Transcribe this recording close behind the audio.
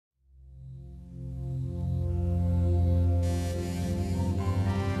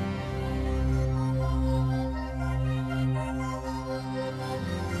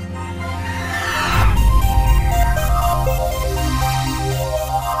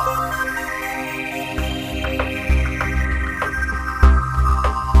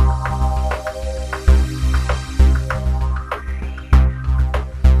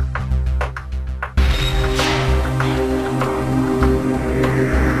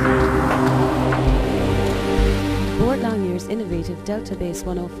innovative DeltaBase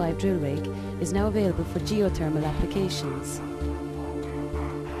 105 drill rig is now available for geothermal applications.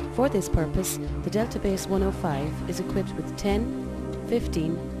 For this purpose, the DeltaBase 105 is equipped with 10,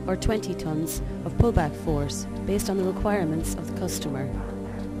 15 or 20 tons of pullback force based on the requirements of the customer.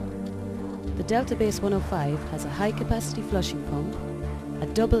 The DeltaBase 105 has a high-capacity flushing pump, a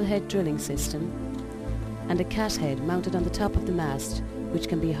double-head drilling system and a cat head mounted on the top of the mast, which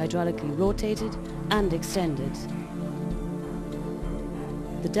can be hydraulically rotated and extended.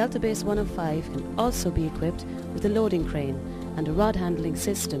 The DeltaBase 105 can also be equipped with a loading crane and a rod handling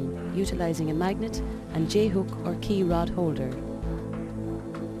system utilizing a magnet and J-hook or key rod holder.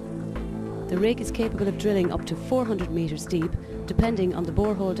 The rig is capable of drilling up to 400 meters deep depending on the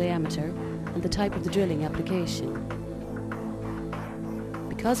borehole diameter and the type of the drilling application.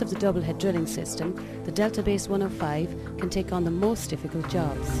 Because of the double head drilling system, the DeltaBase 105 can take on the most difficult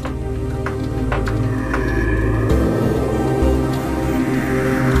jobs.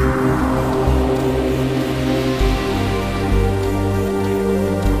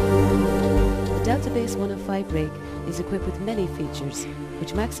 The DeltaBase 105 rig is equipped with many features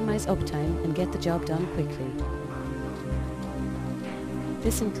which maximize uptime and get the job done quickly.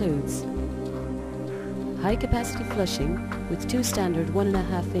 This includes high-capacity flushing with two standard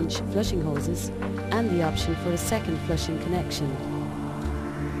 1.5-inch flushing hoses and the option for a second flushing connection.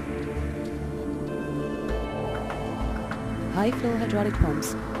 High-flow hydraulic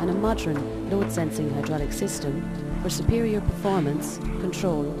pumps and a modern load-sensing hydraulic system for superior performance,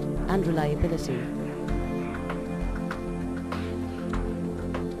 control and reliability.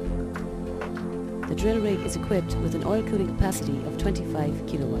 The drill rig is equipped with an oil cooling capacity of 25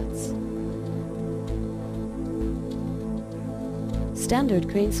 kilowatts. Standard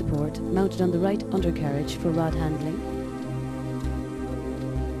crane support mounted on the right undercarriage for rod handling.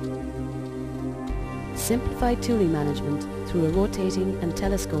 Simplified tooling management through a rotating and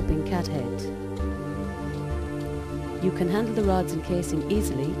telescoping cat head. You can handle the rods and casing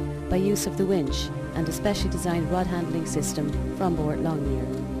easily by use of the winch and a specially designed rod handling system from Boart Longyear.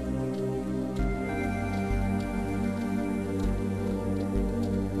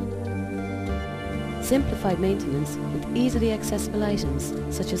 Simplified maintenance with easily accessible items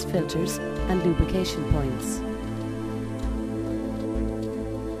such as filters and lubrication points.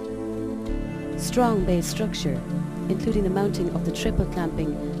 Strong base structure, including the mounting of the triple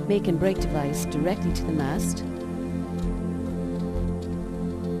clamping make and break device directly to the mast,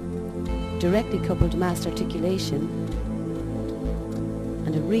 directly coupled mast articulation,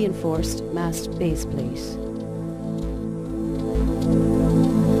 and a reinforced mast base plate.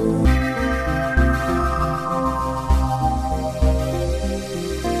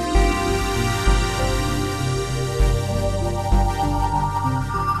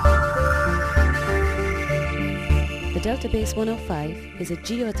 The DeltaBase 105 is a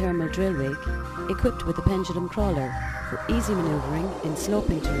geothermal drill rig equipped with a pendulum crawler for easy manoeuvring in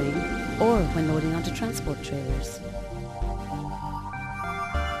sloping terrain or when loading onto transport trailers.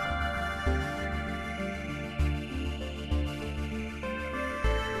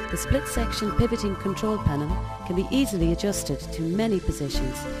 The split-section pivoting control panel can be easily adjusted to many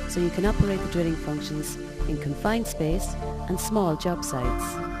positions so you can operate the drilling functions in confined space and small job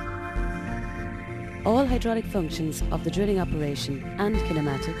sites. All hydraulic functions of the drilling operation and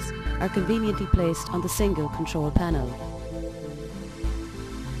kinematics are conveniently placed on the single control panel.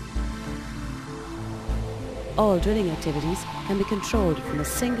 All drilling activities can be controlled from a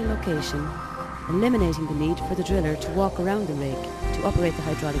single location, eliminating the need for the driller to walk around the rig to operate the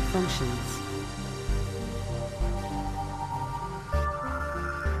hydraulic functions.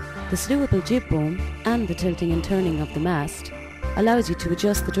 The slewable jib boom and the tilting and turning of the mast allows you to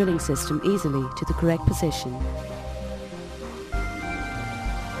adjust the drilling system easily to the correct position.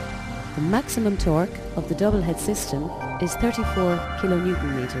 The maximum torque of the double head system is 34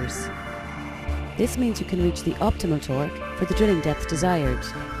 kilonewton meters. This means you can reach the optimal torque for the drilling depth desired.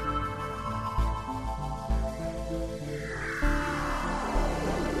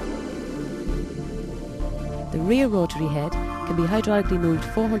 The rear rotary head can be hydraulically moved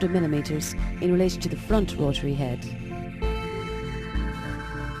 400 millimeters in relation to the front rotary head.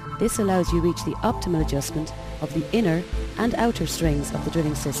 This allows you to reach the optimal adjustment of the inner and outer strings of the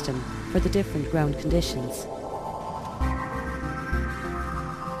drilling system for the different ground conditions.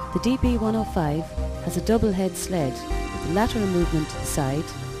 The DB105 has a double head sled with lateral movement to the side,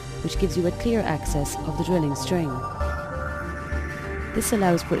 which gives you a clear access of the drilling string. This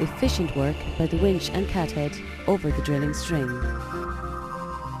allows for efficient work by the winch and cat head over the drilling string.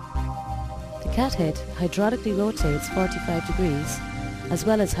 The cat head hydraulically rotates 45 degrees, as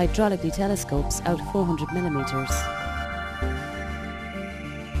well as hydraulically telescopes out 400 millimeters.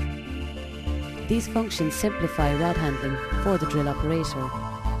 These functions simplify rod handling for the drill operator.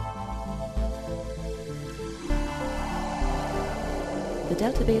 The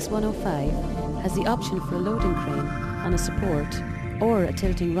DeltaBase 105 has the option for a loading crane on a support or a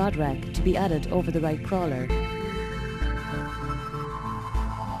tilting rod rack to be added over the right crawler.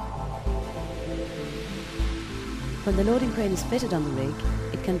 When the loading crane is fitted on the rig,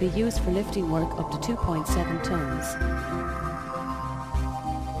 it can be used for lifting work up to 2.7 tons.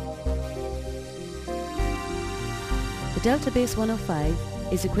 The DeltaBase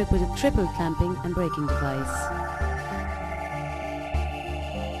 105 is equipped with a triple clamping and braking device.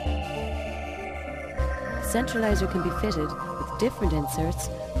 The centralizer can be fitted with different inserts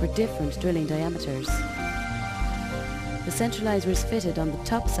for different drilling diameters. The centralizer is fitted on the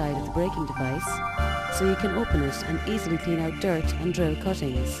top side of the braking device, so you can open it and easily clean out dirt and drill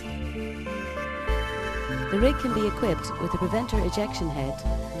cuttings. The rig can be equipped with a preventer ejection head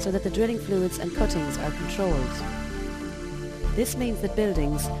so that the drilling fluids and cuttings are controlled. This means that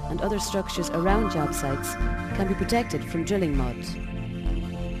buildings and other structures around job sites can be protected from drilling mud.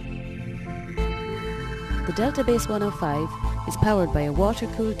 The DeltaBase 105 is powered by a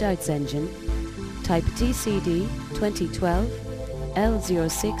water-cooled Douts engine type TCD 2012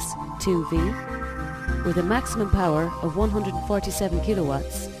 L06-2V with a maximum power of 147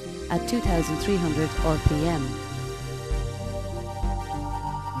 kilowatts at 2,300 RPM.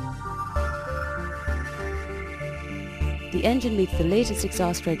 The engine meets the latest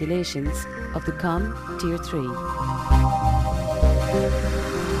exhaust regulations of the COM Tier 3.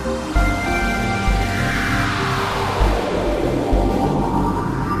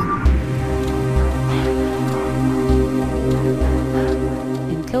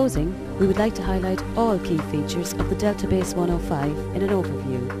 In closing, we would like to highlight all key features of the DeltaBase 105 in an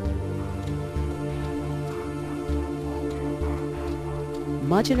overview.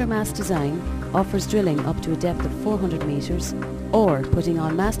 Modular mast design offers drilling up to a depth of 400 meters or putting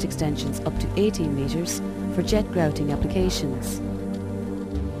on mast extensions up to 18 meters for jet grouting applications.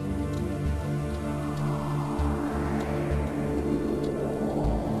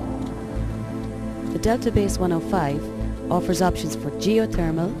 The DeltaBase 105 offers options for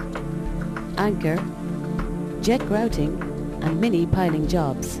geothermal, anchor, jet grouting and mini piling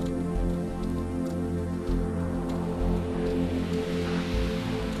jobs.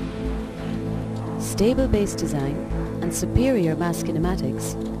 Stable base design and superior mass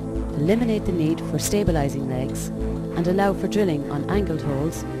kinematics eliminate the need for stabilizing legs and allow for drilling on angled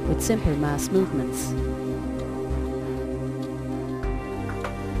holes with simple mass movements.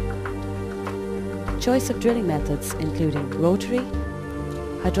 Choice of drilling methods including rotary,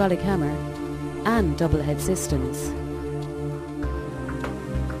 hydraulic hammer and double head systems.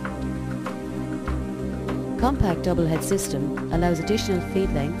 Compact double head system allows additional feed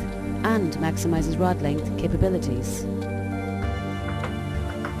length and maximizes rod length capabilities.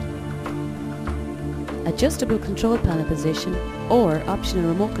 Adjustable control panel position or optional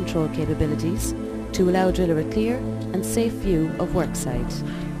remote control capabilities to allow a driller a clear and safe view of work site.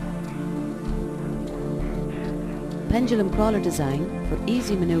 Pendulum crawler design for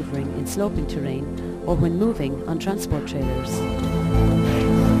easy maneuvering in sloping terrain or when moving on transport trailers.